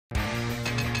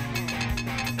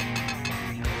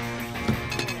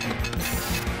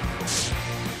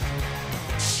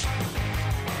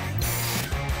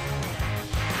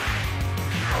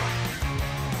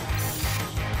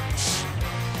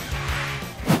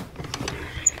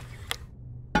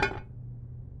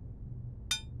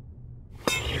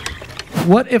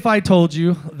What if I told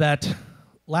you that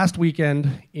last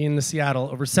weekend in Seattle,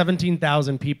 over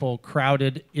 17,000 people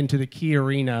crowded into the Key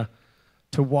Arena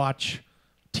to watch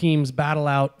teams battle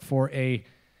out for a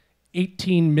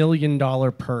 $18 million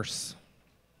purse?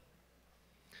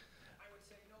 I would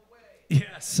say no way.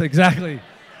 Yes, exactly.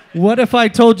 What if I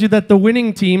told you that the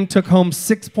winning team took home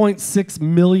 $6.6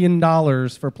 million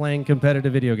for playing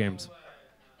competitive video games?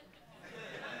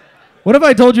 What if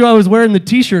I told you I was wearing the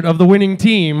t-shirt of the winning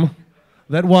team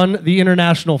that won the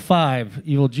International 5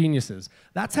 Evil Geniuses?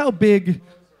 That's how big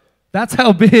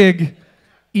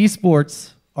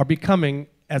eSports are becoming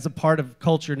as a part of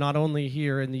culture, not only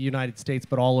here in the United States,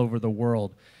 but all over the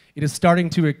world. It is starting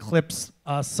to eclipse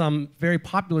some very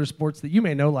popular sports that you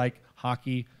may know, like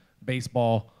hockey,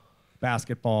 baseball,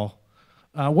 basketball.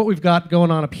 What we've got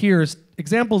going on up here is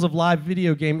examples of live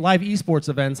esports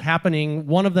events happening.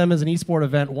 One of them is an esport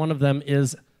event, one of them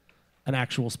is an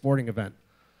actual sporting event.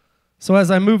 So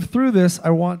as I move through this, I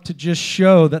want to just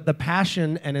show that the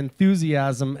passion and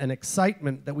enthusiasm and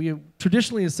excitement that we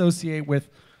traditionally associate with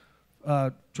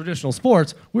traditional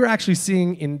sports, we're actually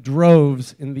seeing in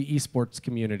droves in the esports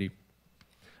community.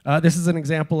 This is an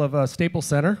example of a Staples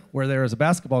Center where there is a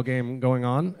basketball game going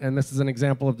on, and this is an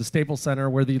example of the Staples Center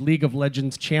where the League of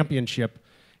Legends Championship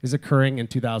is occurring in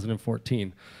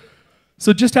 2014.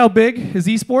 So just how big is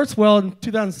esports? Well, in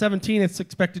 2017, it's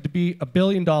expected to be a $1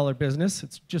 billion business.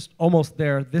 It's just almost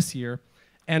there this year.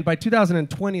 And by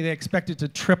 2020, they expect it to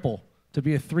triple to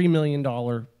be a $3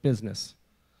 million business.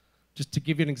 Just to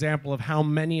give you an example of how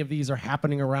many of these are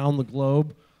happening around the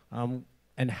globe,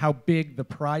 and how big the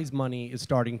prize money is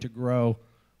starting to grow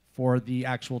for the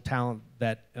actual talent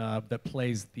that, that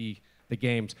plays the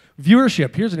games.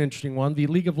 Viewership, here's an interesting one. The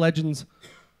League of Legends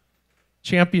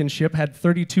Championship had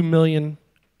 32 million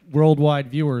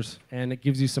worldwide viewers, and it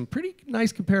gives you some pretty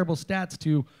nice comparable stats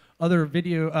to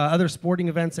other sporting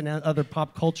events and other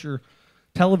pop culture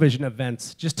television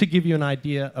events, just to give you an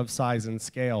idea of size and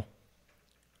scale.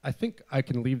 I think I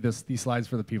can leave these slides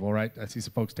for the people, right? I see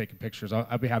some folks taking pictures.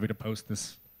 I'll be happy to post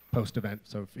this post-event,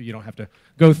 so if you don't have to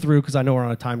go through, because I know we're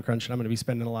on a time crunch and I'm going to be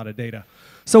spending a lot of data.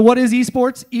 So what is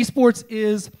esports? Esports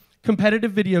is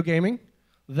competitive video gaming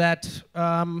that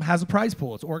has a prize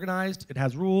pool. It's organized, it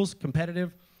has rules,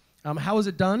 competitive. How is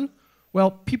it done? Well,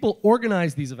 people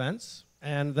organize these events,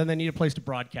 and then they need a place to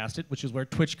broadcast it, which is where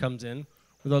Twitch comes in.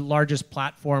 We're the largest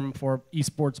platform for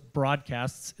esports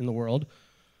broadcasts in the world.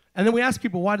 And then we ask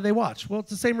people, why do they watch? Well, it's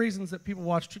the same reasons that people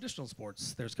watch traditional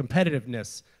sports. There's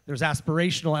competitiveness. There's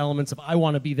aspirational elements of, I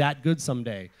want to be that good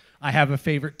someday. I have a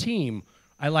favorite team.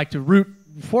 I like to root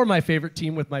for my favorite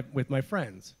team with my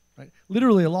friends. Right?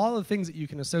 Literally, a lot of the things that you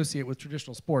can associate with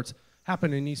traditional sports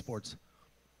happen in esports.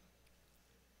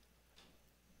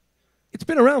 It's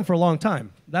been around for a long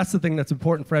time. That's the thing that's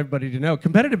important for everybody to know.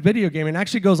 Competitive video gaming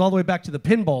actually goes all the way back to the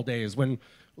pinball days, when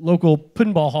local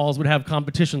pinball halls would have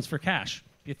competitions for cash.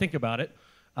 If you think about it.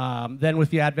 Then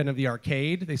with the advent of the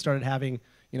arcade, they started having,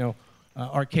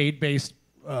 arcade-based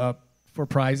for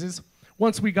prizes.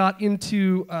 Once we got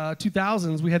into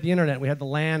 2000s, we had the internet. We had the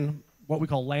LAN, what we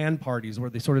call LAN parties, where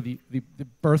they sort of the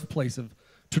birthplace of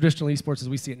traditional esports as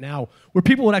we see it now, where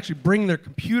people would actually bring their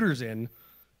computers in,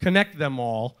 connect them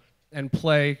all, and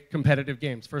play competitive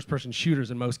games, first-person shooters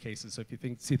in most cases. So if you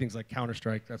see things like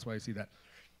Counter-Strike, that's why you see that.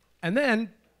 And then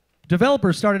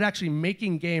developers started actually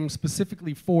making games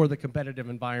specifically for the competitive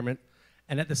environment,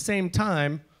 and at the same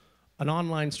time, an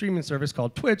online streaming service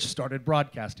called Twitch started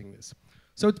broadcasting this.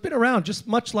 So it's been around, just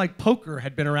much like poker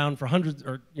had been around for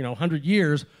 100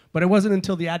 years, but it wasn't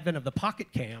until the advent of the pocket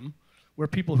cam where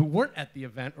people who weren't at the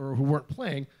event or who weren't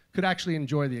playing could actually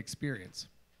enjoy the experience.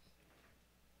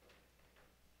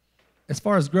 As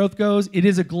far as growth goes, it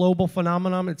is a global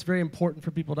phenomenon. It's very important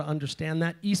for people to understand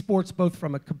that. Esports, both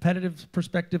from a competitive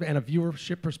perspective and a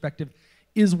viewership perspective,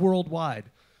 is worldwide.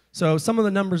 So some of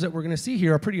the numbers that we're going to see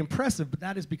here are pretty impressive, but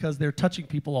that is because they're touching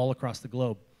people all across the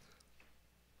globe.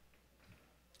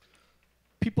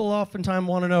 People oftentimes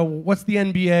want to know, what's the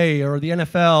NBA or the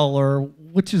NFL, or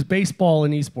which is baseball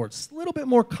in esports? It's a little bit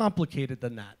more complicated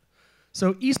than that.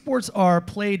 So esports are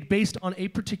played based on a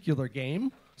particular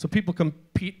game. So people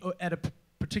compete at a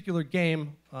particular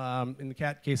game. In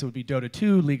the case, it would be Dota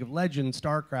 2, League of Legends,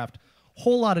 StarCraft, a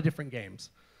whole lot of different games.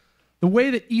 The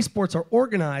way that esports are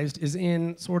organized is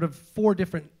in sort of 4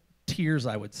 different tiers,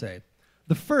 I would say.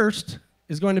 The first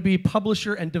is going to be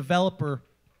publisher and developer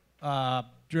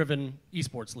driven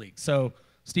esports leagues. So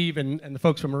Steve and the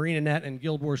folks from ArenaNet and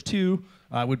Guild Wars 2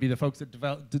 would be the folks that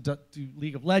do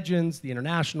League of Legends, the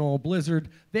International, Blizzard.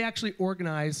 They actually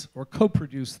organize or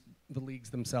co-produce the leagues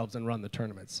themselves and run the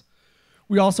tournaments.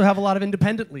 We also have a lot of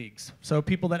independent leagues, so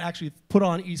people that actually put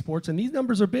on esports, and these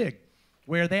numbers are big,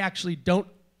 where they actually don't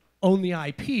own the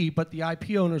IP, but the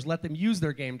IP owners let them use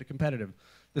their game to competitive.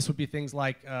 This would be things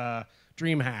like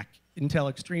DreamHack, Intel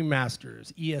Extreme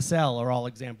Masters, ESL are all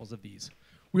examples of these.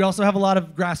 We also have a lot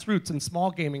of grassroots and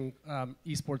small gaming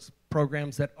esports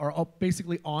programs that are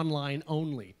basically online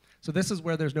only. So this is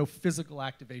where there's no physical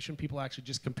activation, people are actually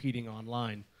just competing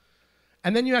online.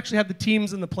 And then you actually have the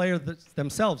teams and the players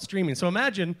themselves streaming. So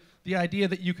imagine the idea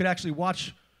that you could actually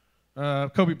watch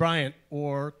Kobe Bryant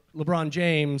or LeBron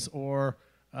James or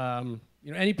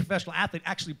any professional athlete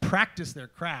actually practice their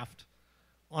craft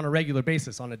on a regular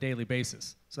basis, on a daily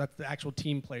basis. So that's the actual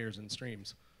team players and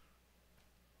streams.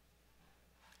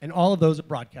 And all of those are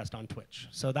broadcast on Twitch.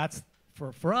 So that's,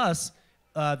 for us,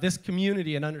 this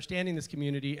community and understanding this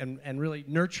community and really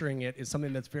nurturing it is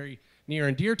something that's very near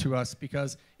and dear to us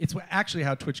because it's actually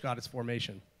how Twitch got its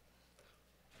formation.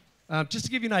 Just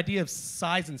to give you an idea of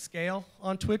size and scale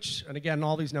on Twitch, and again,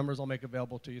 all these numbers I'll make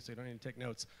available to you so you don't need to take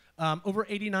notes. Over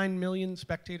 89 million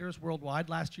spectators worldwide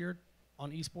last year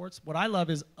on esports. What I love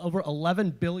is over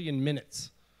 11 billion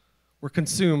minutes were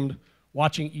consumed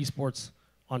watching esports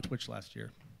on Twitch last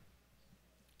year.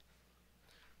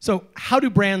 So how do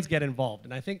brands get involved?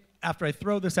 And I think after I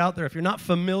throw this out there, if you're not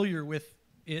familiar with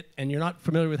it and you're not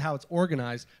familiar with how it's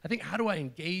organized, I think how do I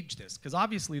engage this? Because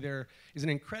obviously there is an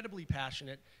incredibly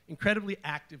passionate, incredibly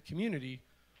active community,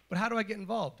 but how do I get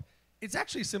involved? It's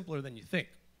actually simpler than you think.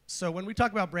 So when we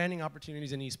talk about branding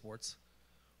opportunities in esports,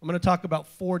 I'm going to talk about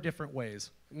 4 different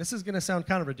ways. And this is going to sound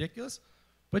kind of ridiculous,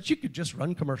 but you could just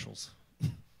run commercials.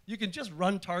 You can just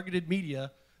run targeted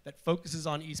media that focuses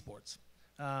on esports.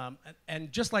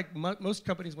 And just like most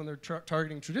companies when they're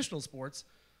targeting traditional sports,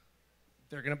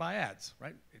 they're going to buy ads,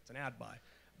 right? It's an ad buy.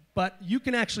 But you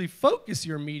can actually focus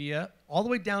your media all the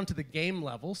way down to the game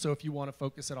level. So if you want to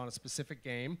focus it on a specific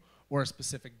game or a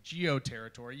specific geo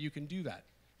territory, you can do that.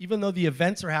 Even though the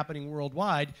events are happening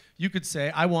worldwide, you could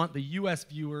say, I want the US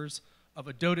viewers of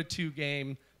a Dota 2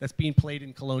 game that's being played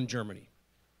in Cologne, Germany.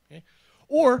 Okay?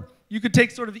 Or you could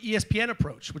take sort of the ESPN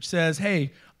approach, which says,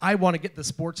 hey, I want to get the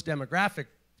sports demographic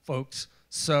folks,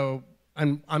 so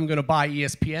I'm going to buy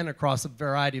ESPN across a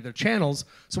variety of their channels,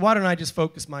 so why don't I just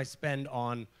focus my spend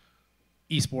on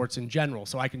esports in general,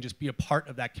 so I can just be a part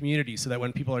of that community, so that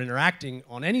when people are interacting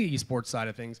on any esports side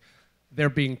of things, they're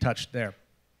being touched there.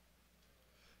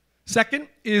 Second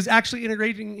is actually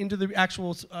integrating into the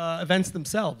actual events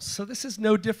themselves. So this is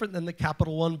no different than the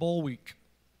Capital One Bowl Week.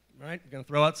 Right? I'm going to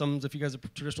throw out some, if you guys are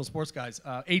traditional sports guys.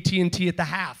 AT&T at the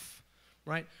half,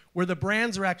 right? Where the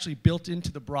brands are actually built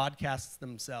into the broadcasts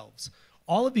themselves.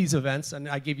 All of these events, and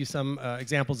I gave you some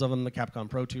examples of them, the Capcom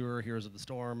Pro Tour, Heroes of the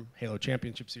Storm, Halo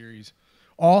Championship Series,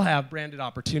 all have branded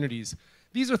opportunities.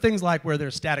 These are things like where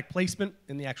there's static placement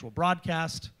in the actual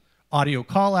broadcast, audio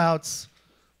callouts,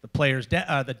 the player's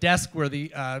the desk where the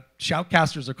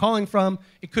shoutcasters are calling from.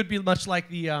 It could be much like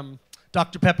the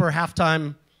Dr. Pepper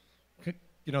halftime,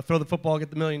 throw the football, get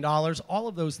the $1 million. All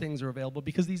of those things are available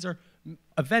because these are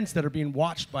events that are being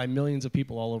watched by millions of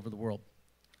people all over the world.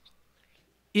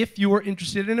 If you are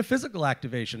interested in a physical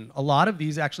activation, a lot of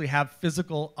these actually have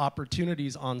physical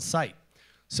opportunities on site.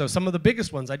 So some of the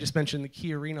biggest ones, I just mentioned the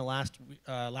Key Arena last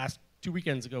 2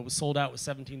 weekends ago was sold out with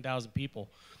 17,000 people.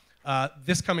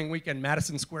 This coming weekend,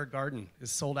 Madison Square Garden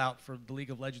is sold out for the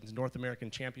League of Legends North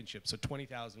American Championship, so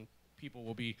 20,000 people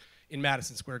will be in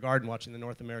Madison Square Garden watching the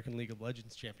North American League of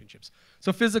Legends Championships.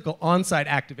 So physical on-site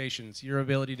activations, your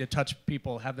ability to touch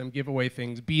people, have them give away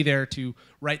things, be there to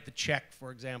write the check,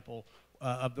 for example,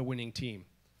 of the winning team.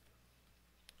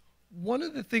 One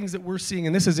of the things that we're seeing,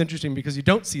 and this is interesting because you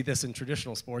don't see this in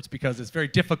traditional sports because it's very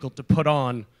difficult to put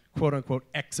on quote-unquote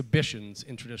exhibitions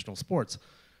in traditional sports.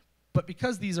 But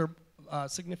because these are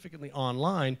significantly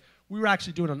online, we were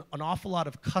actually doing an awful lot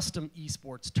of custom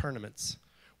esports tournaments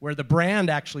where the brand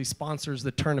actually sponsors the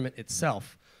tournament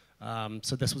itself.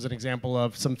 So this was an example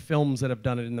of some films that have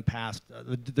done it in the past.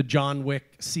 The John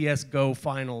Wick CSGO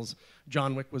finals.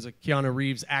 John Wick was a Keanu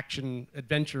Reeves action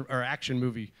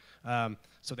movie.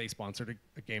 So they sponsored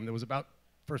a game that was about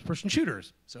first-person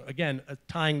shooters. So again,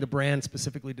 tying the brand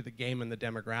specifically to the game and the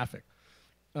demographic.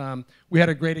 We had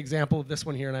a great example of this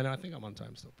one here, and I think I'm on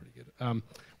time still, pretty good,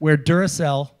 where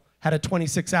Duracell had a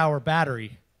 26-hour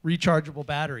battery, rechargeable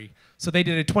battery. So they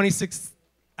did a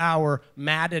 26-hour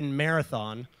Madden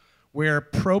marathon where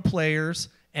pro players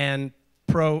and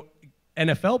pro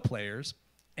NFL players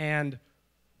and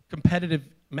competitive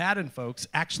Madden folks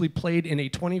actually played in a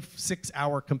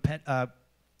 26-hour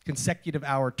consecutive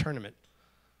hour tournament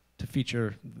to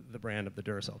feature the brand of the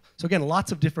Duracell. So again,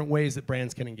 lots of different ways that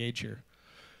brands can engage here.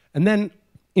 And then,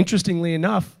 interestingly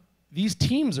enough, these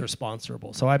teams are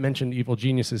sponsorable. So I mentioned Evil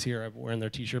Geniuses here. I'm wearing their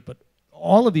T-shirt, but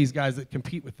all of these guys that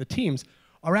compete with the teams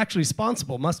are actually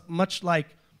sponsorable, much like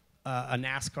a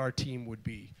NASCAR team would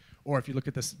be. Or if you look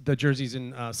at the jerseys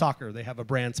in soccer, they have a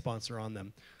brand sponsor on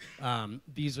them.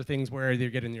 These are things where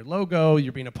you're getting your logo,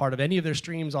 you're being a part of any of their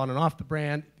streams on and off the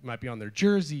brand. It might be on their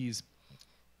jerseys.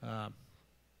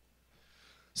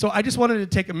 So I just wanted to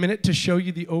take a minute to show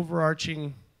you the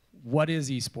overarching what is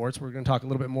esports. We're going to talk a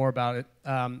little bit more about it,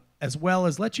 as well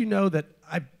as let you know that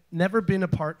I've never been a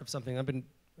part of something. I've been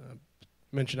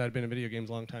mentioned I've been in video games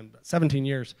a long time, about 17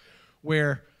 years,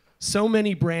 where so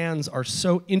many brands are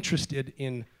so interested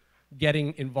in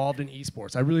getting involved in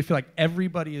esports. I really feel like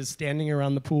everybody is standing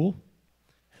around the pool,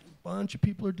 and a bunch of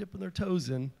people are dipping their toes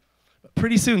in. But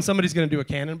pretty soon, somebody's going to do a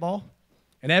cannonball,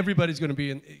 and everybody's going to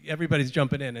be everybody's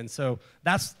jumping in. And so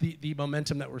that's the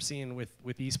momentum that we're seeing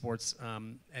with esports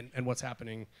and what's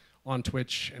happening on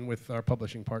Twitch and with our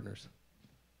publishing partners.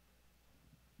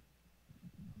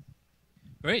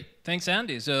 Great, thanks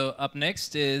Andy. So up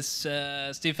next is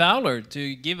Steve Fowler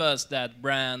to give us that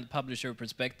brand publisher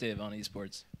perspective on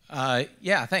esports.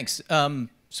 Yeah, thanks.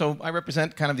 So I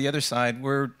represent kind of the other side.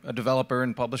 We're a developer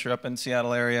and publisher up in the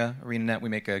Seattle area, ArenaNet. We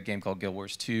make a game called Guild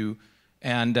Wars 2.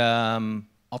 And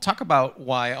I'll talk about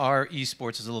why our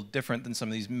esports is a little different than some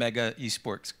of these mega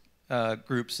esports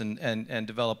groups and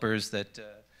developers that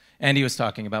Andy was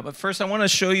talking about. But first, I want to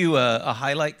show you a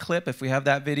highlight clip, if we have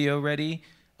that video ready,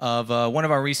 of one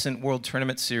of our recent World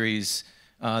Tournament series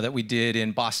that we did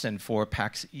in Boston for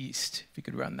PAX East. If you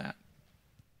could run that.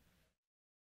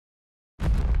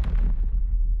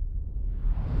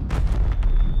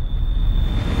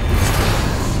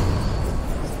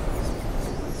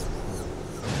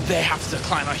 They have to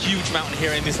climb a huge mountain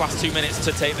here in these last 2 minutes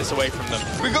to take this away from them.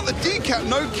 We've got the decap,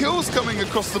 no kills coming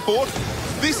across the board.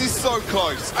 This is so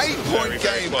close. 8-point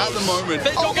game at the moment.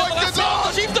 They don't get the last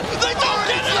shot. They don't get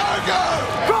it!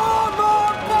 Come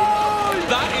on, boys!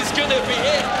 That is going to be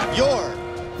it. Your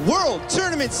World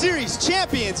Tournament Series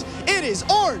champions, it is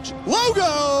Orange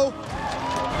Logo!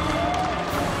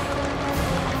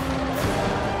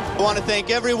 I want to thank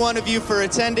every one of you for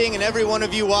attending and every one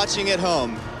of you watching at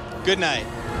home. Good night.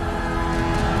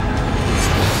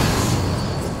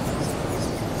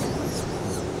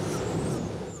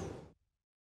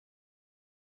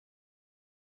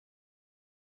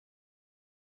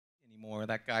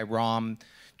 That guy Rom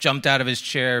jumped out of his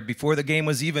chair before the game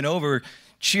was even over,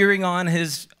 cheering on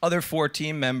his other 4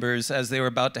 team members as they were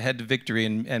about to head to victory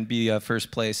and be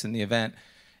first place in the event.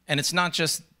 And it's not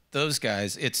just those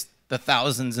guys, it's the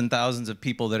thousands and thousands of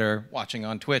people that are watching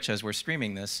on Twitch as we're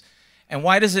streaming this. And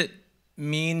why does it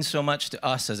mean so much to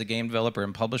us as a game developer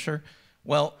and publisher?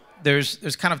 Well,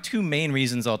 there's kind of 2 main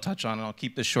reasons I'll touch on, and I'll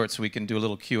keep this short so we can do a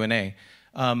little Q&A.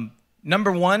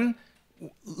 Number one,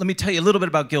 let me tell you a little bit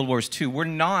about Guild Wars 2. We're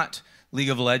not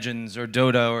League of Legends or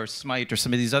Dota or Smite or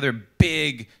some of these other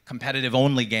big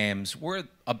competitive-only games. We're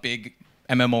a big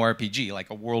MMORPG, like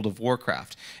a World of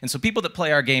Warcraft. And so people that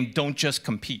play our game don't just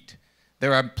compete.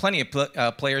 There are plenty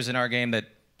of players in our game that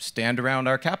stand around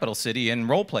our capital city and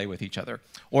role-play with each other,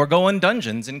 or go in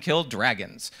dungeons and kill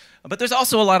dragons. But there's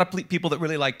also a lot of people that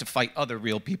really like to fight other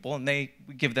real people, and we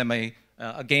give them a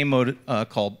game mode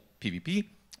called PvP.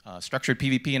 Structured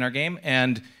PvP in our game,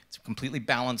 and it's a completely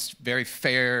balanced, very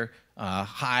fair,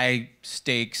 high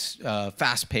stakes,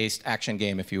 fast-paced action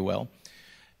game, if you will.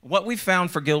 What we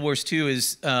found for Guild Wars 2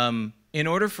 is in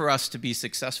order for us to be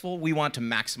successful, we want to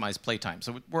maximize playtime.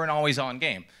 So we're an always-on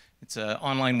game. It's an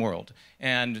online world,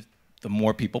 and the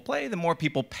more people play, the more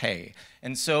people pay.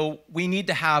 And so we need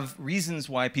to have reasons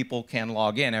why people can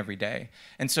log in every day.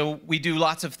 And so we do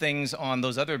lots of things on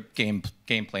those other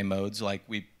gameplay modes, like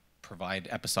we provide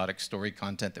episodic story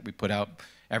content that we put out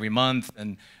every month,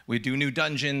 and we do new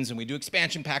dungeons, and we do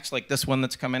expansion packs like this one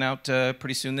that's coming out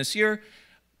pretty soon this year.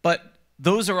 But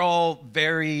those are all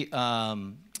very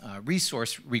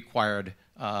resource required,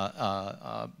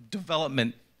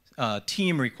 development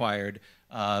team required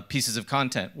pieces of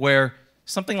content, where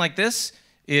something like this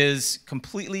is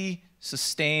completely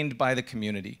sustained by the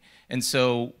community. And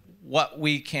so what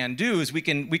we can do is we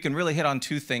can really hit on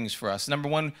 2 things for us. Number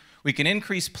one, we can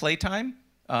increase playtime,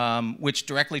 which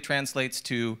directly translates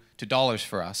to dollars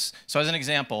for us. So as an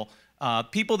example,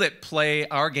 people that play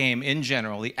our game in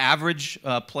general, the average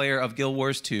player of Guild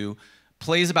Wars 2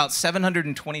 plays about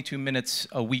 722 minutes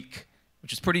a week,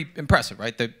 which is pretty impressive,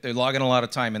 right? They're logging a lot of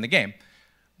time in the game.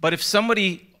 But if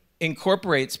somebody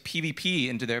incorporates PvP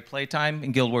into their playtime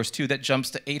in Guild Wars 2, that jumps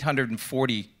to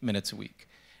 840 minutes a week.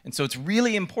 And so it's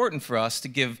really important for us to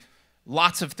give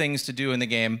lots of things to do in the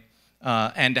game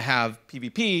and to have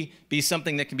PvP be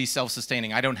something that can be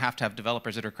self-sustaining. I don't have to have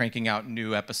developers that are cranking out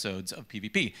new episodes of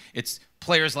PvP. It's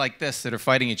players like this that are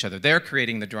fighting each other. They're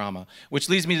creating the drama, which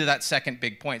leads me to that second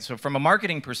big point. So from a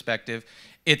marketing perspective,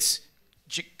 it's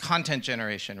content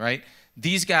generation, right?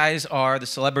 These guys are the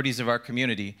celebrities of our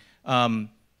community.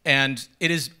 And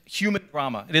it is human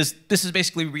drama. This is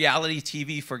basically reality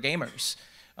TV for gamers.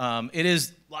 It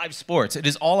is live sports. It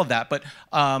is all of that. But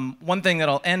one thing that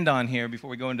I'll end on here before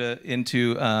we go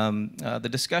into the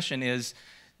discussion is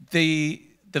the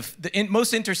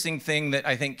most interesting thing that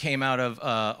I think came out of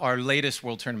our latest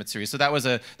World Tournament Series. So that was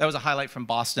a highlight from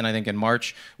Boston, I think, in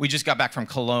March. We just got back from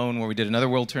Cologne, where we did another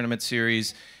World Tournament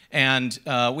Series. And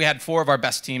we had 4 of our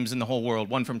best teams in the whole world,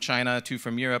 1 from China, 2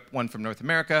 from Europe, 1 from North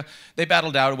America. They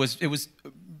battled out. It was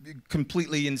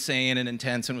completely insane and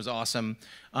intense and was awesome.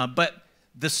 But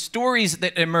the stories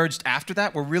that emerged after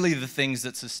that were really the things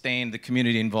that sustained the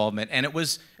community involvement, and it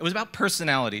was about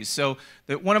personalities. So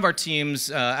one of our teams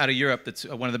out of Europe, that's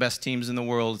one of the best teams in the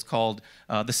world, is called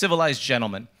the Civilized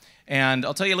Gentlemen. And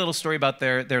I'll tell you a little story about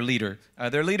their leader.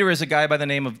 Their leader is a guy by the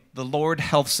name of the Lord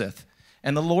Helseth,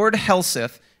 and the Lord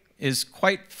Helseth is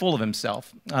quite full of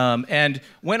himself, and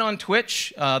went on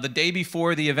Twitch the day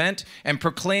before the event and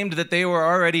proclaimed that they were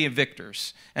already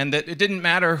victors, and that it didn't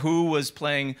matter who was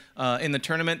playing in the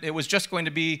tournament. It was just going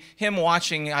to be him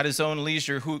watching at his own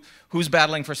leisure who's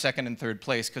battling for 2nd and 3rd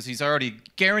place, because he's already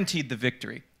guaranteed the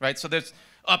victory, right? So there's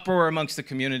uproar amongst the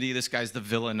community. This guy's the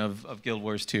villain of Guild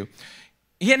Wars 2.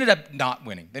 He ended up not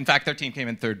winning. In fact, their team came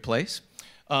in 3rd place.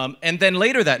 And then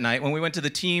later that night, when we went to the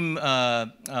team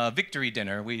victory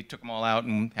dinner, we took them all out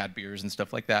and had beers and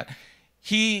stuff like that.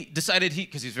 He decided,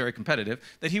 because he's very competitive,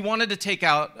 that he wanted to take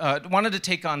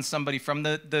on somebody from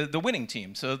the winning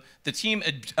team. So the team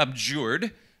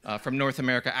Abjured from North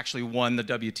America actually won the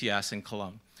WTS in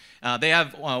Cologne. They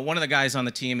have one of the guys on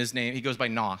the team. He goes by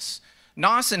Nos.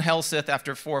 Nos and Helseth,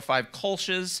 after 4 or 5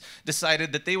 kolsches,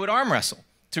 decided that they would arm wrestle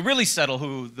to really settle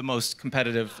who the most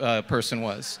competitive person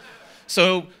was.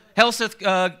 So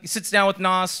Helseth sits down with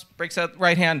Nos, breaks out the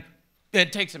right hand, and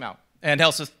takes him out. And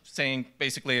Helseth saying,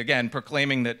 basically, again,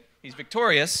 proclaiming that he's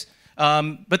victorious.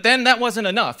 But then that wasn't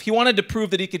enough. He wanted to prove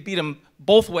that he could beat him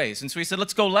both ways. And so he said,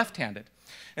 let's go left-handed.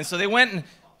 And so they went and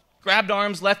grabbed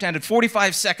arms left-handed,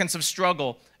 45 seconds of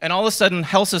struggle, and all of a sudden,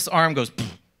 Helseth's arm goes,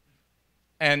 pfft.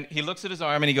 And he looks at his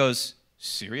arm and he goes,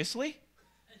 seriously?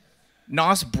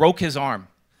 Nos broke his arm.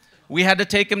 We had to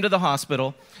take him to the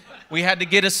hospital. We had to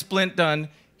get a splint done.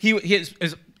 His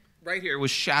right here was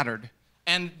shattered.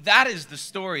 And that is the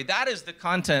story. That is the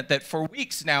content that for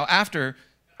weeks now after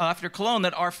Cologne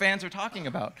that our fans are talking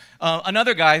about.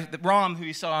 Another guy, Rom, who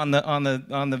you saw on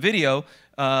the video,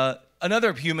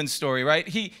 another human story, right?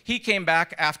 He came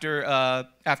back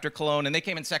after Cologne, and they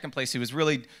came in 2nd place. He was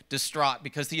really distraught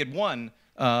because he had won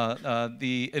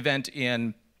the event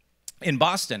in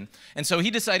Boston. And so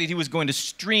he decided he was going to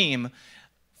stream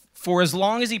for as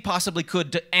long as he possibly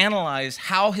could to analyze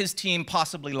how his team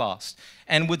possibly lost,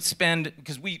 and would spend,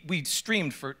 because we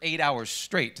streamed for 8 hours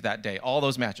straight that day, all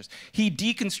those matches. He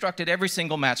deconstructed every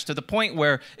single match to the point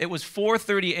where it was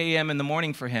 4:30 a.m. in the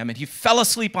morning for him, and he fell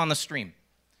asleep on the stream.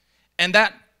 And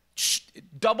that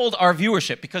doubled our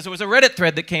viewership, because there was a Reddit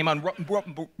thread that came on,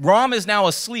 Rom is now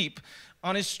asleep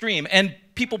on his stream, and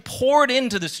people poured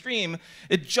into the stream.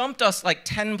 It jumped us like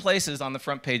 10 places on the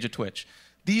front page of Twitch.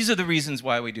 These are the reasons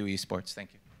why we do esports.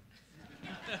 Thank you.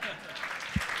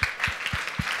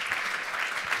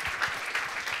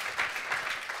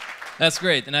 That's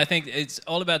great, and I think it's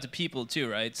all about the people too,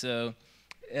 right? So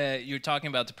you're talking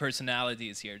about the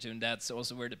personalities here too, and that's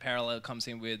also where the parallel comes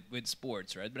in with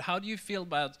sports, right? But how do you feel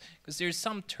about, because there's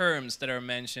some terms that are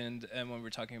mentioned when we're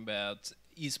talking about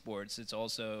esports, it's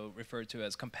also referred to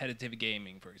as competitive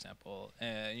gaming, for example,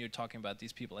 and you're talking about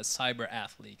these people as cyber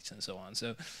athletes and so on.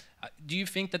 So do you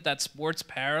think that sports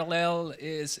parallel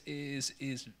is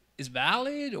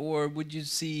valid, or would you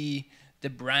see the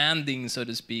branding, so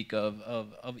to speak,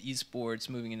 of esports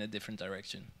moving in a different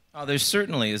direction? There's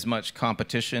certainly as much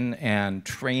competition and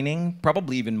training,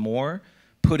 probably even more,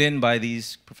 put in by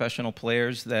these professional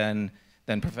players than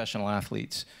professional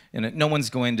athletes. And no one's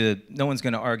going to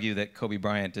argue that Kobe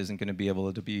Bryant isn't going to be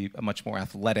able to be a much more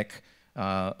athletic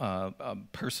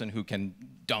person who can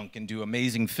dunk and do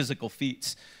amazing physical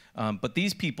feats. But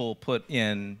these people put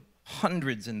in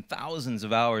hundreds and thousands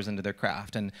of hours into their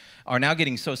craft, and are now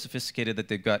getting so sophisticated that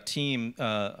they've got team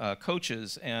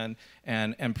coaches and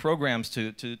programs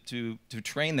to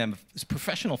train them,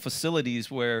 professional facilities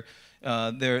where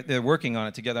they're working on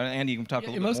it together. And Andy, you can talk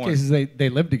a little bit more. In most cases, they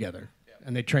live together.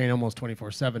 and they train almost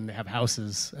 24/7. They have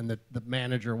houses, and the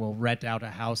manager will rent out a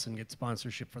house and get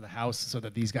sponsorship for the house so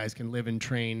that these guys can live and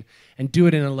train and do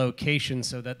it in a location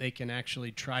so that they can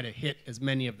actually try to hit as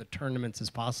many of the tournaments as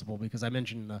possible, because I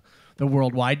mentioned the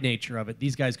worldwide nature of it.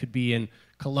 These guys could be in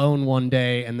Cologne one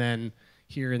day and then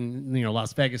here in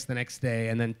Las Vegas the next day,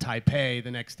 and then Taipei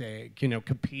the next day,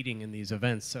 competing in these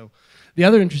events. So the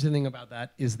other interesting thing about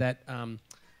that is that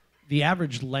the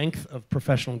average length of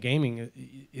professional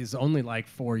gaming is only like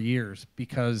 4 years,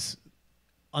 because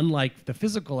unlike the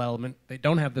physical element, they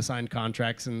don't have the signed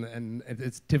contracts, and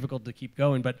it's difficult to keep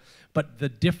going. But the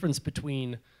difference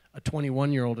between a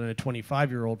 21-year-old and a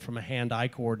 25-year-old from a hand-eye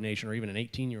coordination, or even an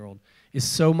 18-year-old, is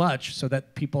so much so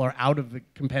that people are out of the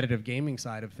competitive gaming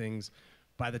side of things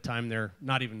by the time they're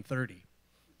not even 30.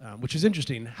 Which is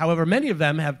interesting. However, many of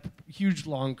them have huge,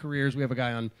 long careers. We have a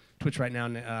guy on Twitch right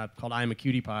now called I'm a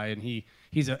Cutie Pie, and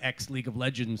he's an ex-League of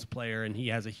Legends player, and he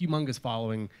has a humongous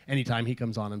following anytime he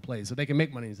comes on and plays. So they can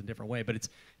make money in a different way, but it's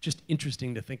just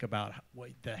interesting to think about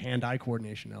the hand-eye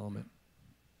coordination element.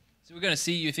 So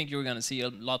you think you're going to see a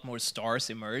lot more stars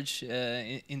emerge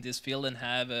in this field and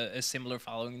have a similar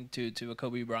following to a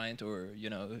Kobe Bryant, or,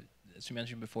 as you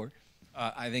mentioned before?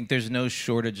 I think there's no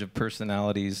shortage of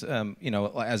personalities.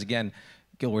 As again,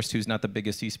 Guild Wars 2 is not the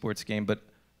biggest esports game, but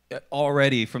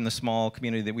already from the small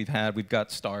community that we've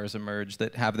got stars emerge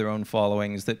that have their own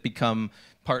followings, that become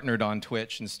partnered on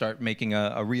Twitch and start making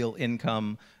a real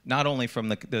income, not only from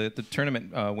the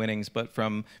tournament winnings, but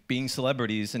from being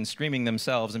celebrities and streaming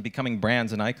themselves and becoming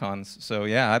brands and icons. So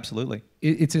yeah, absolutely.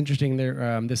 It's interesting.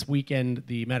 There, this weekend,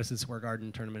 the Madison Square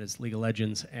Garden tournament is League of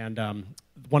Legends, and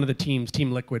one of the teams,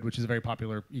 Team Liquid, which is a very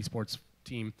popular esports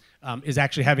team, is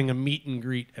actually having a meet and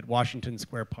greet at Washington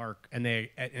Square Park, and they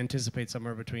anticipate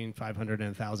somewhere between 500 and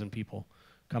 1,000 people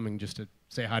coming just to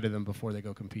say hi to them before they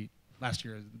go compete. Last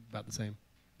year was about the same.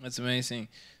 That's amazing.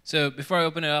 So before I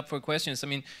open it up for questions,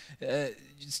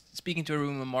 just speaking to a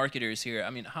room of marketers here,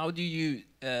 how do you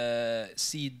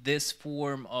see this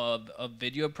form of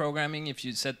video programming, if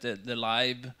you set the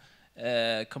live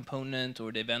component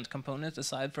or the event component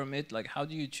aside from it? Like, how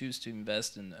do you choose to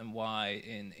invest and why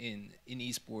in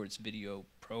esports video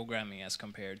programming as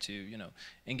compared to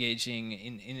engaging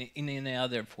in any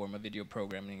other form of video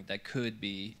programming that could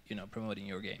be promoting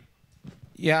your game?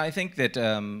 Yeah, I think that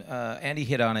Andy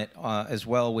hit on it as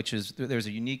well, which is there's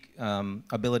a unique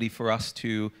ability for us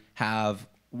to have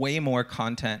way more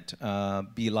content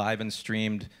be live and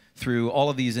streamed through all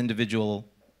of these individual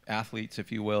athletes,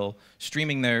 if you will,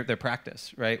 streaming their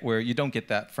practice, right? Where you don't get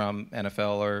that from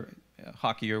NFL or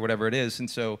hockey or whatever it is. And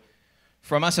so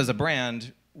from us as a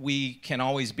brand, we can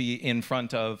always be in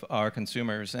front of our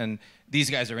consumers. And these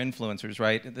guys are influencers,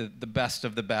 right? The best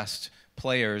of the best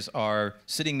players are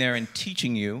sitting there and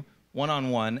teaching you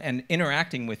one-on-one and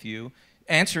interacting with you,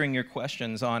 answering your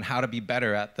questions on how to be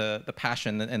better at the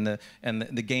passion and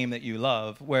the game that you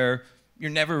love, where you're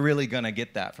never really going to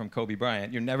get that from Kobe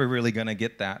Bryant. You're never really going to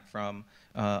get that from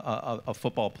a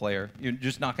football player. You're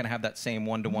just not going to have that same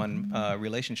one-to-one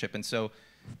relationship. And so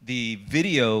the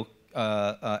video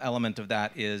element of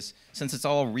that is, since it's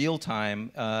all real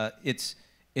time, it's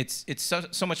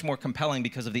so much more compelling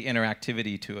because of the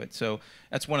interactivity to it. So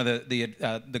that's one of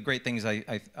the great things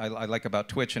I like about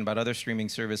Twitch and about other streaming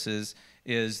services,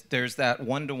 is there's that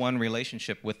one-to-one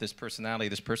relationship with this personality,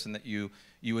 this person that you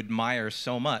admire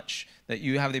so much, that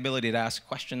you have the ability to ask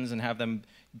questions and have them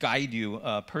guide you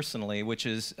personally, which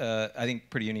is, I think,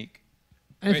 pretty unique.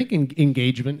 I think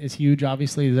engagement is huge,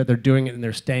 obviously, that they're doing it and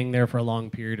they're staying there for a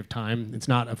long period of time. It's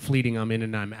not a fleeting I'm in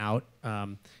and I'm out.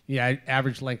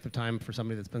 Average length of time for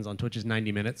somebody that spends on Twitch is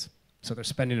 90 minutes. So they're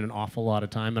spending an awful lot of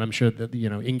time. And I'm sure that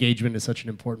engagement is such an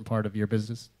important part of your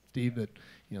business, Steve, that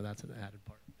that's an added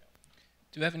part.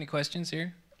 Do you have any questions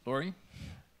here? Lori?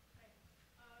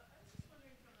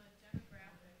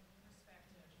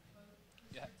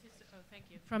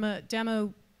 From a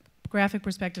demographic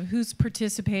perspective, who's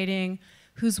participating,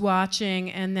 who's watching,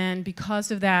 and then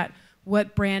because of that,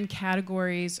 what brand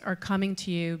categories are coming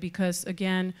to you? Because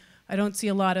again, I don't see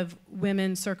a lot of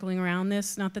women circling around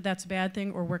this. Not that that's a bad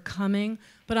thing, or we're coming,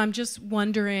 but I'm just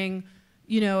wondering,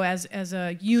 as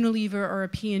a Unilever or a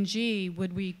P&G,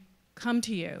 would we come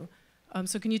to you?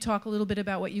 So can you talk a little bit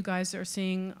about what you guys are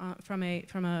seeing from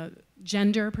a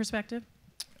gender perspective?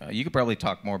 You could probably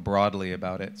talk more broadly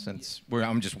about it, since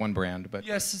I'm just one brand. But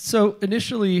yes. So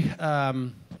initially,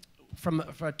 from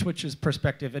Twitch's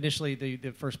perspective, initially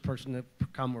the first person to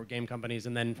come were game companies,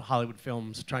 and then Hollywood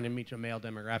films trying to meet a male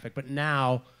demographic. But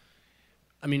now,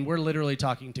 we're literally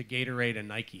talking to Gatorade and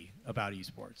Nike about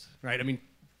esports, right?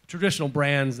 traditional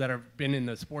brands that have been in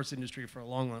the sports industry for a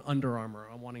long time, Under Armour,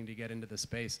 are wanting to get into the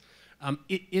space.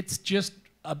 It's just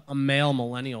a male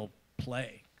millennial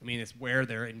play. I mean, it's where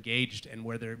they're engaged and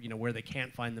where they're, where they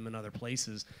can't find them in other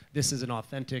places. This is an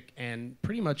authentic and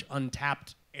pretty much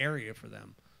untapped area for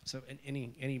them. So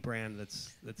any brand that's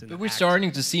in. But we're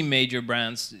starting to see major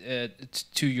brands,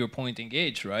 to your point,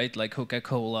 engage, right? Like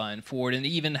Coca-Cola and Ford, and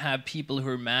even have people who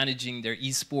are managing their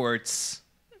esports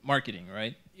marketing,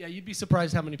 right? Yeah, you'd be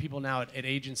surprised how many people now at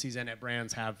agencies and at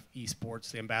brands have esports,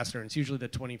 the ambassador. And it's usually the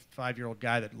 25-year-old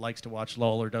guy that likes to watch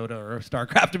LoL or Dota or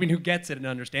StarCraft. I mean, who gets it and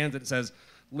understands it and says,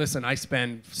 listen, I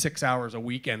spend 6 hours a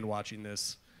weekend watching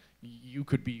this. You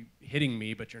could be hitting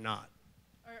me, but you're not.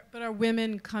 But are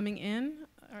women coming in?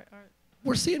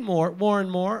 We're seeing more and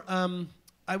more.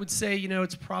 I would say,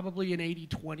 it's probably an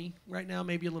 80-20 right now,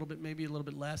 maybe a little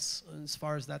bit less as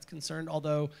far as that's concerned.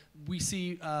 Although we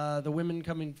see the women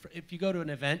coming. If you go to an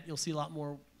event, you'll see a lot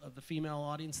more of the female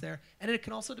audience there. And it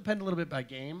can also depend a little bit by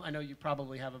game. I know you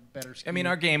probably have a better skew. I mean,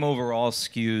 our game overall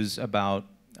skews about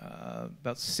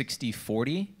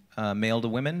 60-40 male to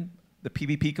women. The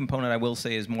PvP component, I will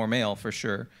say, is more male for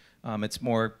sure. It's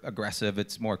more aggressive,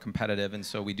 it's more competitive, and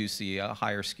so we do see a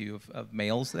higher skew of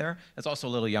males there. It's also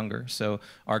a little younger, so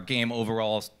our game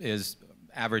overall is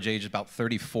average age about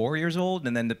 34 years old,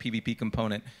 and then the PvP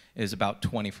component is about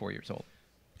 24 years old.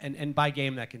 And by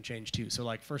game, that can change too. So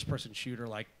like first-person shooter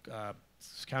like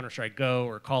Counter-Strike Go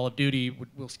or Call of Duty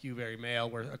will skew very male,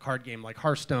 where a card game like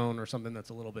Hearthstone or something that's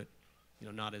a little bit,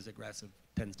 not as aggressive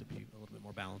tends to be a little bit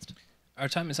more balanced. Our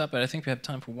time is up, but I think we have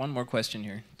time for one more question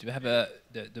here. Do we have the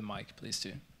mic, please,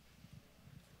 too?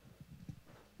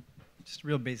 Just a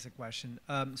real basic question.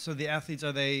 So the athletes,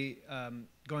 are they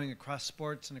going across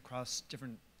sports and across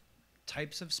different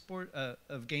types of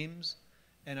of games?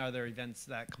 And are there events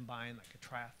that combine, like a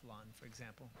triathlon, for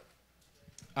example?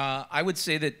 I would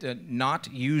say that not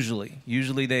usually.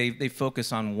 Usually they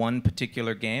focus on one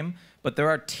particular game, but there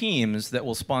are teams that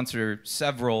will sponsor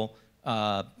several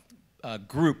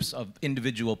groups of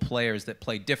individual players that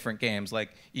play different games, like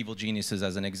Evil Geniuses,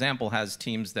 as an example, has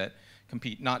teams that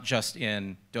compete not just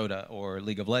in Dota or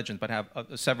League of Legends, but have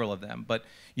several of them. But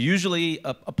usually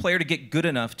a player to get good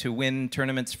enough to win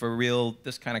tournaments for real,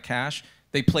 this kind of cash,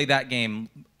 they play that game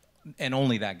and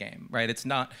only that game, right?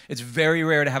 It's very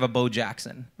rare to have a Bo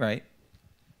Jackson, right?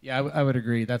 Yeah, I would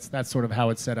agree. That's sort of how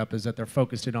it's set up, is that they're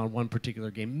focused in on one particular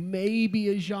game. Maybe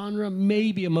a genre,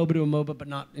 maybe a MOBA to a MOBA, but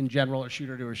not in general, a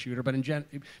shooter to a shooter. But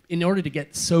in order to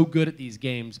get so good at these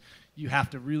games, you have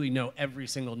to really know every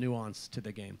single nuance to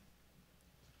the game.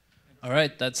 All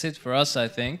right, that's it for us, I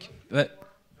think. But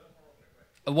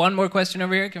one more question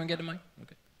over here. Can we get a mic?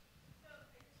 Okay.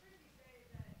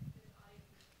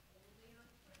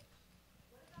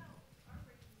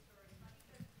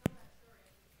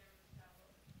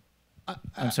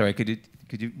 I'm sorry, could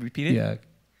you repeat it? Yeah.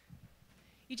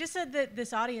 You just said that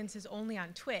this audience is only on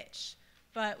Twitch,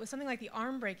 but with something like the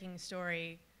arm-breaking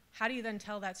story, how do you then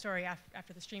tell that story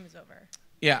after the stream is over?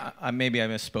 Yeah, maybe I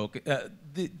misspoke.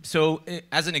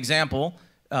 As an example,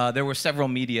 there were several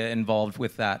media involved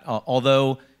with that.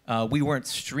 Although we weren't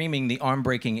streaming the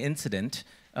arm-breaking incident,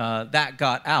 that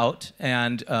got out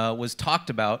and was talked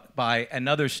about by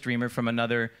another streamer from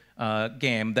another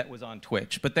game that was on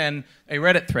Twitch. But then a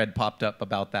Reddit thread popped up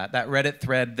about that. That Reddit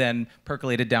thread then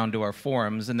percolated down to our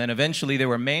forums, and then eventually there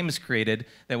were memes created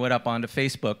that went up onto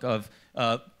Facebook of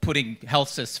putting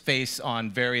Helseth's face on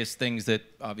various things that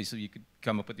obviously you could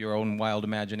come up with your own wild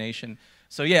imagination.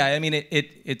 So yeah, I mean,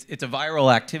 it's a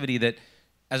viral activity that,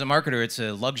 as a marketer, it's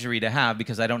a luxury to have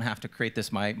because I don't have to create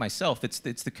this myself. It's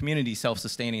the community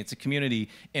self-sustaining. It's a community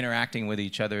interacting with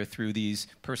each other through these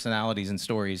personalities and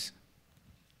stories.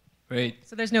 Great.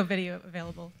 So there's no video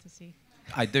available to see?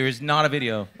 There is not a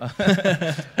video. Not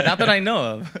that I know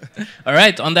of. All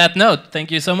right, on that note, thank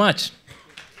you so much.